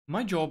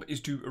My job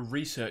is to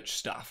research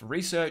stuff,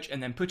 research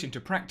and then put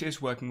into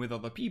practice working with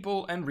other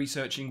people and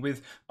researching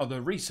with other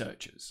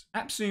researchers.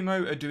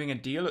 AppSumo are doing a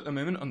deal at the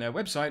moment on their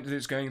website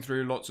that's going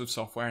through lots of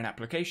software and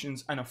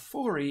applications, and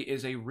Afforai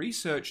is a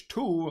research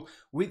tool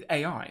with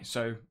AI,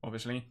 so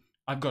obviously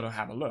I've got to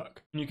have a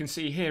look. And you can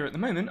see here at the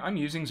moment I'm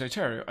using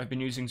Zotero. I've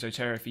been using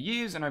Zotero for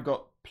years and I've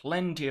got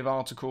plenty of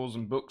articles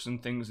and books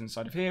and things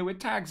inside of here with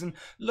tags and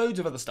loads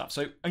of other stuff.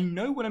 So I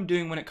know what I'm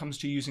doing when it comes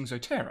to using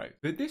Zotero.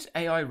 But this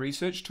AI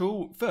research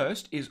tool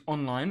first is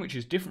online, which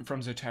is different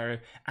from Zotero,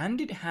 and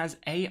it has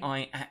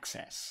AI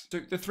access. So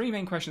the three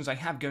main questions I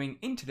have going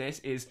into this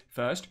is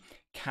first,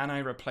 can I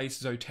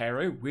replace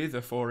Zotero with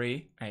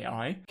Afforai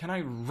AI? Can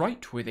I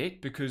write with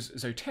it? Because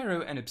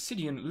Zotero and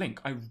Obsidian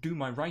link. I do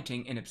my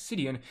writing in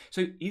Obsidian.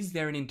 So is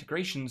there an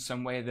integration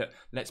somewhere that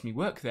lets me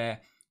work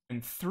there?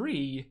 And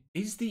three,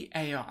 is the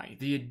AI,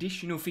 the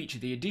additional feature,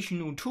 the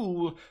additional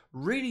tool,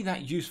 really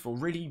that useful,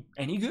 really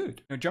any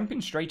good? Now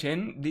jumping straight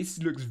in, this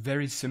looks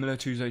very similar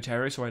to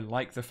Zotero, so I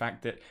like the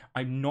fact that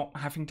I'm not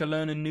having to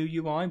learn a new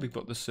UI. We've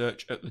got the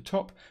search at the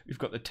top, we've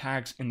got the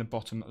tags in the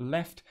bottom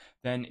left,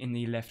 then in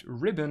the left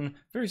ribbon,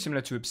 very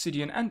similar to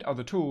Obsidian and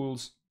other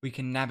tools, we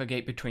can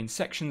navigate between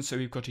sections. So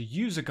we've got a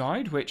user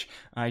guide, which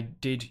I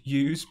did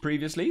use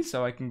previously,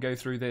 so I can go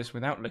through this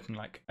without looking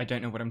like I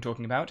don't know what I'm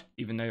talking about,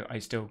 even though I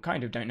still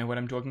kind of don't know what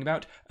I'm talking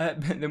about.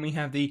 But then we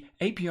have the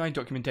API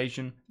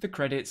documentation, the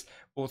credits,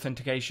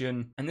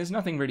 authentication, and there's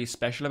nothing really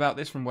special about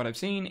this from what I've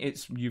seen.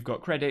 It's you've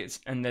got credits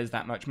and there's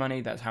that much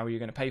money, that's how you're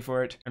going to pay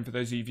for it. And for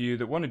those of you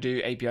that want to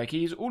do API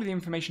keys, all of the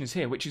information is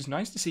here, which is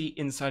nice to see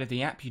inside of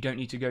the app. You don't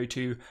need to go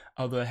to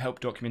other help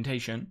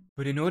documentation.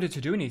 But in order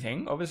to do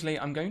anything, obviously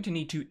I'm going to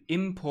need to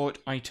import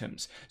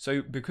items.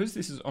 So because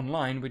this is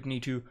online, we'd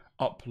need to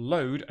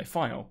upload a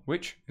file,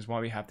 which is why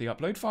we have the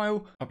upload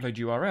file, upload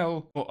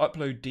URL, or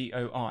upload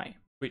DOI,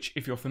 which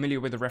if you're familiar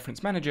with the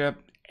reference manager,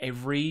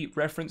 every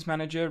reference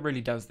manager really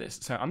does this.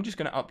 So I'm just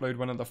going to upload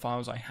one of the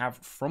files I have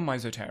from my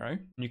Zotero.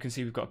 And you can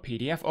see we've got a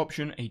PDF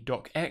option, a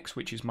docx,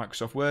 which is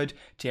Microsoft Word,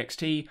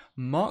 TXT,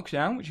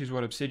 Markdown, which is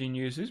what Obsidian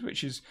uses,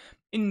 which is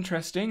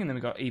interesting, and then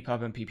we've got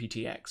EPUB and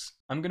PPTX.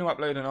 I'm going to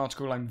upload an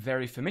article I'm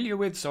very familiar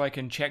with so I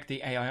can check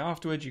the AI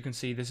afterwards. You can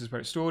see this is where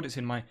it's stored. It's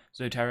in my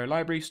Zotero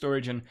library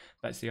storage, and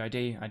that's the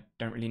ID. I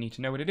don't really need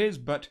to know what it is,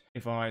 but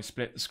if I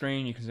split the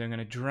screen, you can see I'm going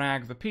to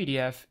drag the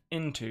PDF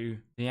into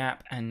the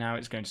app, and now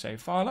it's going to say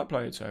file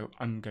upload. So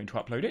I'm going to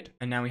upload it,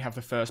 and now we have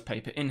the first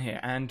paper in here.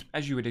 And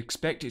as you would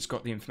expect, it's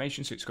got the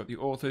information. So it's got the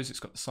authors, it's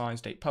got the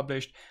size, date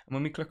published. And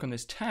when we click on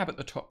this tab at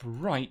the top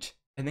right,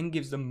 and then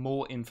gives them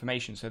more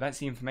information. So that's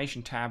the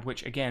information tab,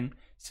 which again,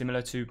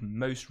 similar to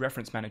most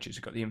reference managers,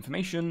 you've got the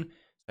information,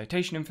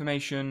 citation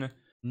information,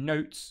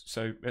 notes.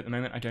 So at the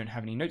moment I don't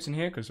have any notes in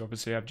here because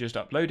obviously I've just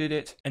uploaded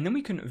it. And then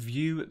we can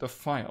view the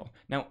file.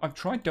 Now I've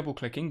tried double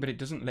clicking, but it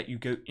doesn't let you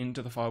go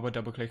into the file by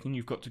double clicking.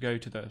 You've got to go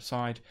to the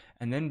side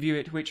and then view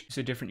it, which is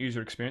a different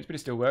user experience, but it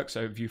still works.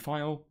 So view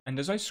file. And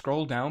as I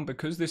scroll down,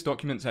 because this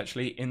document's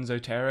actually in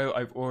Zotero,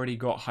 I've already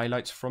got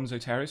highlights from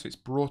Zotero. So it's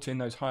brought in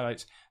those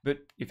highlights. But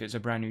if it's a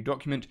brand new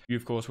document, you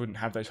of course wouldn't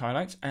have those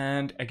highlights.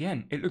 And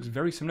again, it looks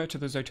very similar to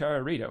the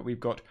Zotero reader. We've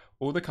got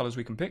all the colors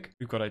we can pick.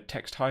 We've got a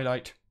text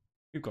highlight.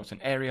 We've got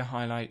an area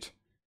highlight,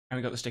 and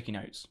we've got the sticky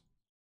notes.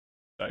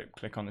 So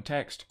click on the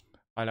text,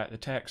 highlight the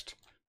text,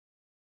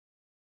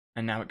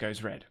 and now it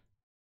goes red.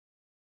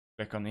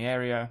 Click on the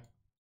area,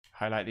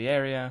 highlight the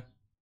area,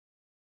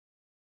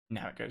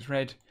 now it goes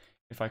red.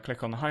 If I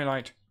click on the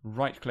highlight,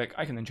 right click,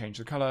 I can then change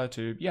the color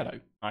to yellow.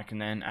 I can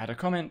then add a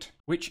comment,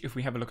 which if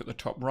we have a look at the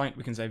top right,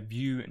 we can say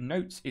view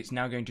notes. It's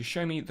now going to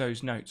show me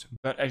those notes.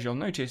 But as you'll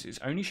notice, it's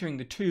only showing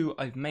the two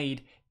I've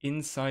made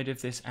inside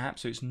of this app.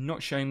 So it's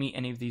not showing me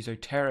any of these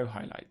Zotero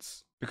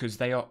highlights because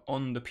they are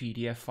on the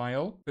PDF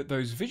file. But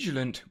those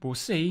vigilant will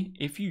see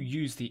if you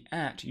use the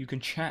 @ you can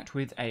chat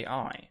with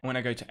AI. When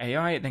I go to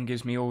AI, it then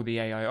gives me all the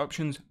AI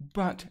options.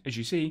 But as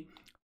you see,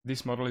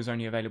 this model is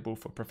only available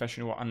for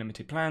professional or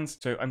unlimited plans.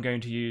 So I'm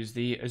going to use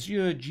the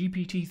Azure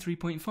GPT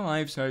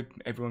 3.5 so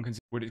everyone can see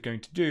what it's going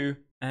to do.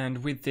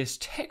 And with this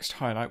text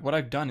highlight, what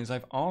I've done is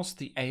I've asked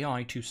the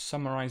AI to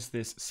summarize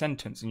this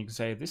sentence. And you can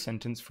say this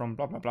sentence from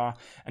blah, blah, blah,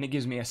 and it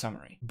gives me a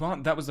summary.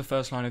 But that was the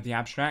first line of the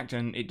abstract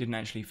and it didn't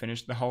actually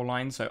finish the whole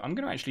line. So I'm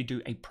going to actually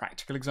do a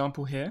practical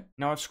example here.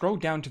 Now I've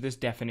scrolled down to this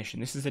definition.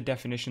 This is a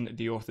definition that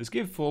the authors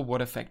give for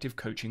what effective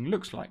coaching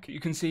looks like. You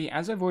can see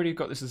as I've already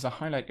got this as a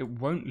highlight, it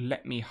won't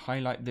let me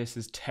highlight this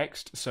as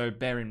text. So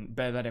bear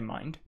that in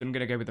mind. I'm going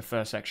to go with the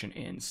first section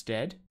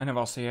instead. And I've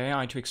asked the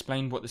AI to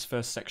explain what this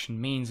first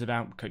section means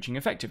about coaching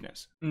effectiveness.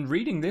 And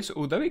reading this,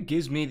 although it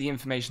gives me the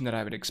information that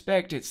I would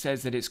expect, it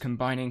says that it's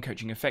combining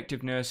coaching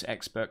effectiveness,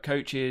 expert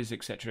coaches,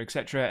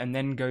 etc., and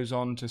then goes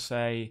on to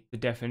say the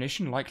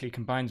definition likely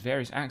combines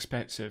various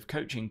aspects of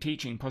coaching,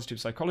 teaching, positive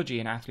psychology,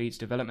 and athletes'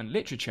 development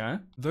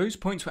literature. Those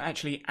points were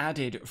actually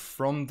added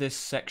from this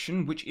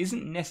section, which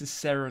isn't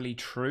necessarily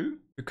true.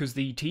 Because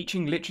the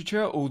teaching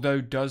literature, although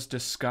does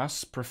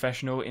discuss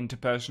professional,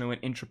 interpersonal,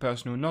 and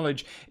intrapersonal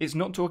knowledge, it's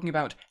not talking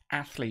about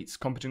athletes,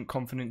 competent,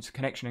 confidence,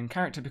 connection, and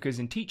character, because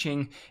in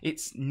teaching,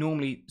 it's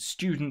normally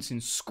students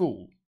in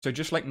school. So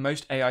just like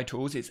most AI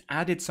tools, it's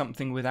added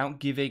something without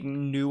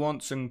giving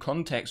nuance and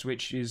context,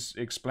 which is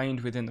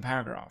explained within the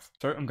paragraph.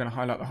 So I'm going to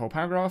highlight the whole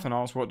paragraph and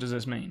ask, what does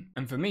this mean?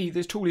 And for me,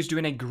 this tool is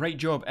doing a great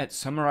job at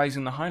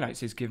summarizing the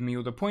highlights. It's giving me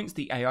all the points.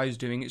 The AI is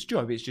doing its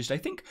job. It's just, I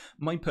think,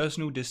 my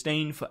personal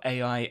disdain for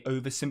AI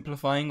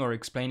oversimplifying or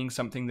explaining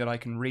something that I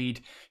can read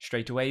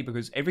straight away,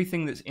 because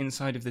everything that's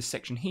inside of this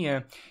section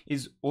here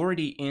is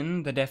already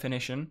in the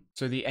definition.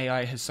 So the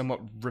AI has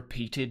somewhat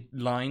repeated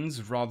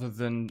lines rather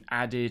than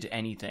added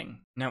anything.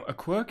 Now, a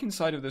quirk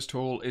inside of this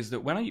tool is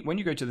that when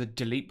you go to the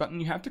delete button,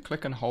 you have to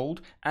click and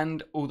hold,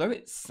 and although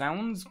it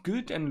sounds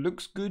good and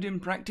looks good in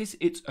practice,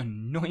 it's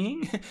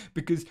annoying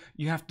because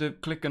you have to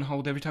click and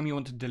hold every time you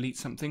want to delete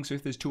something. So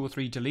if there's 2 or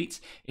 3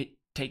 deletes, it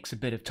takes a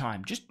bit of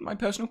time. Just my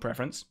personal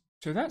preference.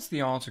 So that's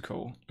the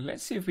article.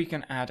 Let's see if we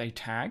can add a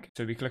tag.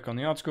 So we click on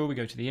the article, we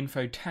go to the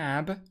info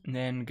tab, and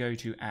then go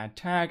to add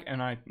tag,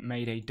 and I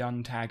made a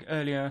done tag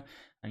earlier,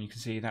 and you can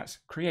see that's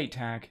create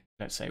tag.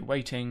 Let's say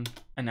waiting,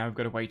 and now I've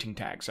got a waiting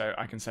tag. So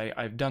I can say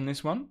I've done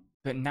this one,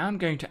 but now I'm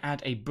going to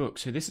add a book.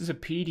 So this is a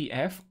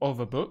PDF of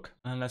a book,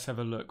 and let's have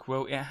a look.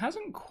 Well, it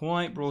hasn't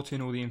quite brought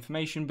in all the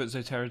information, but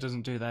Zotero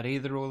doesn't do that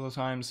either all the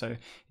time, so it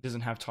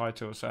doesn't have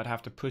titles, so I'd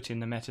have to put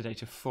in the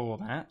metadata for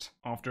that.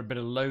 After a bit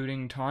of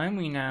loading time,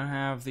 we now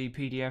have the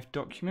PDF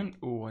document.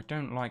 Oh, I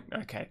don't like,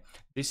 okay.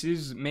 This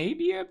is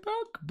maybe a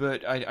bug,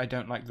 but I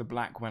don't like the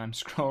black when I'm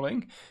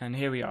scrolling. And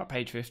here we are,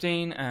 page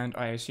 15, and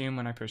I assume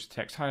when I push the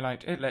text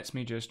highlight, it lets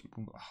me just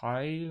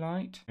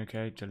highlight.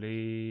 Okay,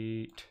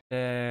 delete.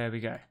 There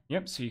we go.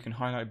 Yep, so you can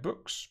highlight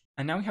books.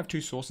 And now we have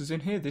 2 sources in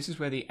here. This is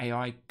where the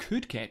AI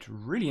could get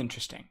really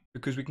interesting,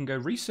 because we can go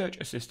research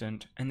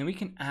assistant, and then we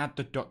can add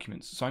the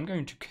documents. So I'm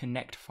going to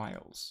connect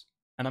files,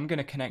 and I'm going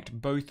to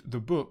connect both the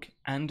book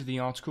and the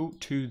article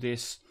to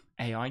this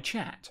AI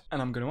chat. And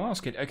I'm going to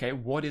ask it, okay,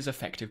 what is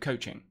effective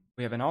coaching?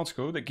 We have an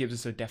article that gives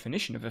us a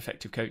definition of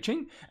effective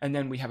coaching, and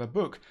then we have a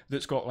book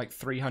that's got like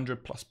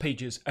 300 plus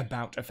pages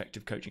about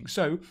effective coaching.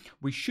 So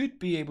we should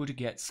be able to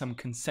get some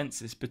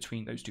consensus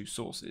between those 2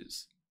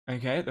 sources.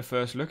 Okay, at the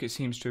first look, it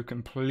seems to have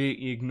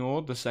completely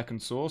ignored the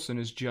second source and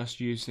is just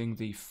using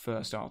the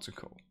first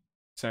article.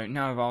 So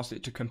now I've asked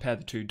it to compare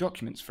the 2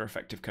 documents for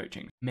effective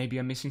coaching. Maybe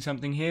I'm missing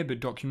something here,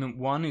 but document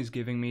 1 is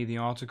giving me the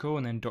article,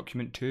 and then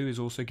document 2 is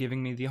also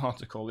giving me the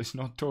article. It's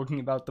not talking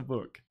about the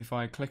book. If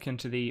I click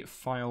into the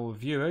file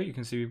viewer, you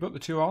can see we've got the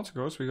 2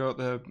 articles. We got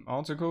the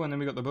article and then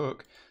we got the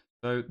book.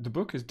 So the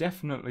book is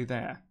definitely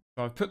there.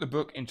 So I've put the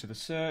book into the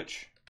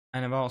search,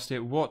 and I've asked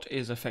it, what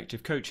is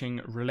effective coaching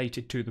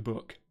related to the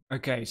book?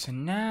 Okay, so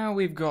now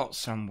we've got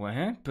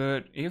somewhere,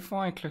 but if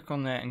I click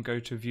on there and go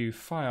to view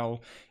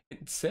file,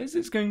 it says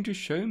it's going to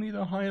show me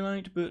the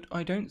highlight, but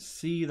I don't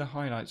see the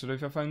highlight. So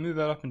if I move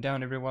that up and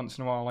down every once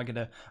in a while, I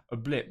get a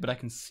blip, but I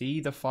can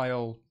see the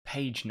file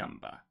page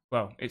number.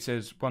 Well, it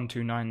says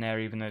 129 there,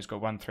 even though it's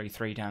got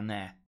 133 down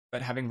there.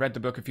 But having read the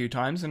book a few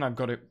times, and I've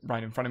got it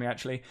right in front of me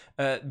actually,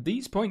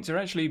 these points are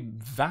actually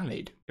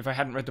valid. If I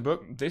hadn't read the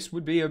book, this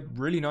would be a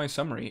really nice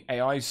summary.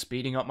 AI is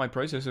speeding up my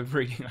process of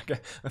reading like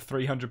a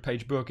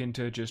 300-page book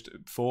into just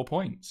 4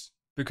 points.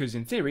 Because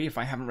in theory, if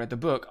I haven't read the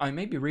book, I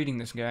may be reading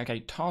this and going, okay,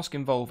 task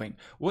involving.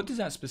 What does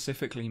that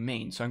specifically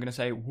mean? So I'm going to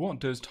say, what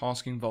does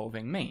task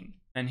involving mean?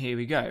 And here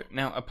we go.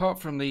 Now, apart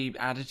from the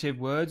additive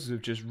words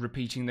of just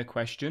repeating the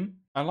question,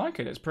 I like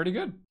it. It's pretty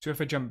good. So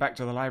if I jump back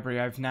to the library,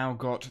 I've now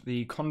got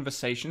the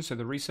conversation. So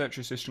the research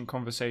assistant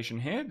conversation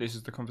here. This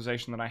is the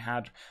conversation that I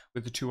had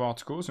with the 2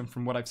 articles. And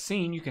from what I've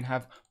seen, you can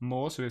have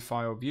more. So with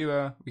file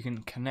viewer, we can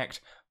connect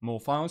more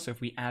files. So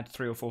if we add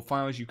 3 or 4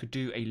 files, you could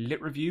do a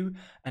lit review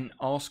and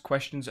ask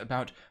questions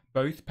about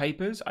both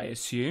papers, I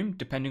assume,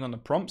 depending on the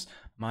prompts.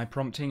 My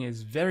prompting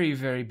is very,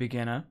 very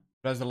beginner.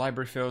 But as the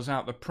library fills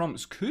out, the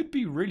prompts could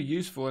be really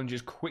useful in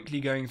just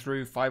quickly going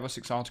through 5 or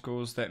 6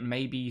 articles that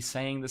may be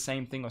saying the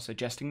same thing or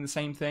suggesting the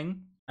same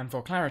thing. And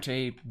for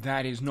clarity,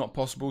 that is not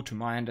possible, to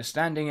my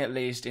understanding at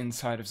least,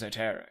 inside of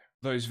Zotero.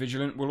 Those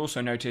vigilant will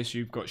also notice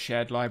you've got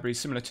shared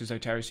libraries similar to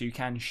Zotero, so you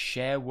can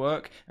share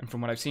work, and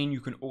from what I've seen, you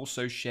can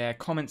also share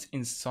comments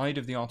inside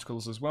of the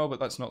articles as well,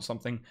 but that's not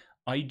something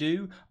I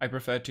do. I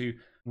prefer to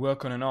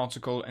work on an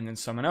article and then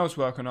someone else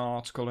work on an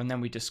article and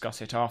then we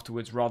discuss it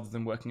afterwards rather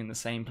than working in the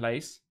same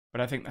place. But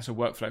I think that's a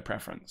workflow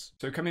preference.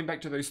 So coming back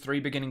to those 3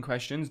 beginning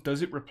questions,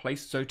 does it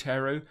replace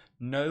Zotero?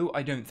 No,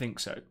 I don't think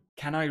so.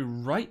 Can I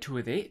write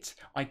with it?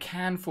 I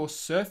can for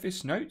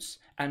surface notes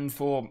and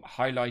for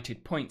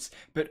highlighted points,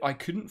 but I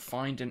couldn't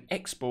find an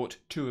export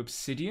to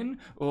Obsidian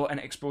or an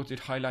exported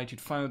highlighted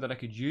file that I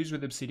could use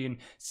with Obsidian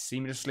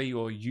seamlessly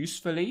or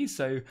usefully,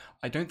 so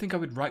I don't think I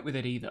would write with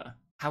it either.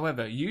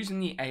 However, using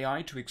the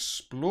AI to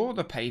explore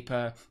the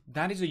paper,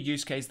 that is a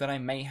use case that I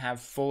may have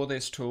for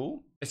this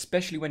tool,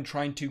 especially when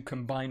trying to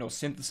combine or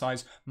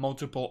synthesize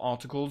multiple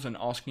articles and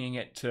asking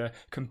it to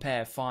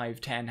compare 5,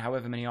 10,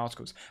 however many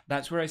articles.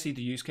 That's where I see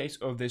the use case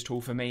of this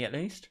tool for me at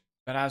least.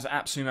 But as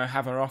AppSumo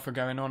have an offer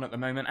going on at the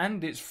moment,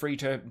 and it's free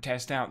to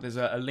test out, there's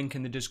a link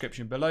in the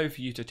description below for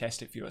you to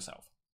test it for yourself.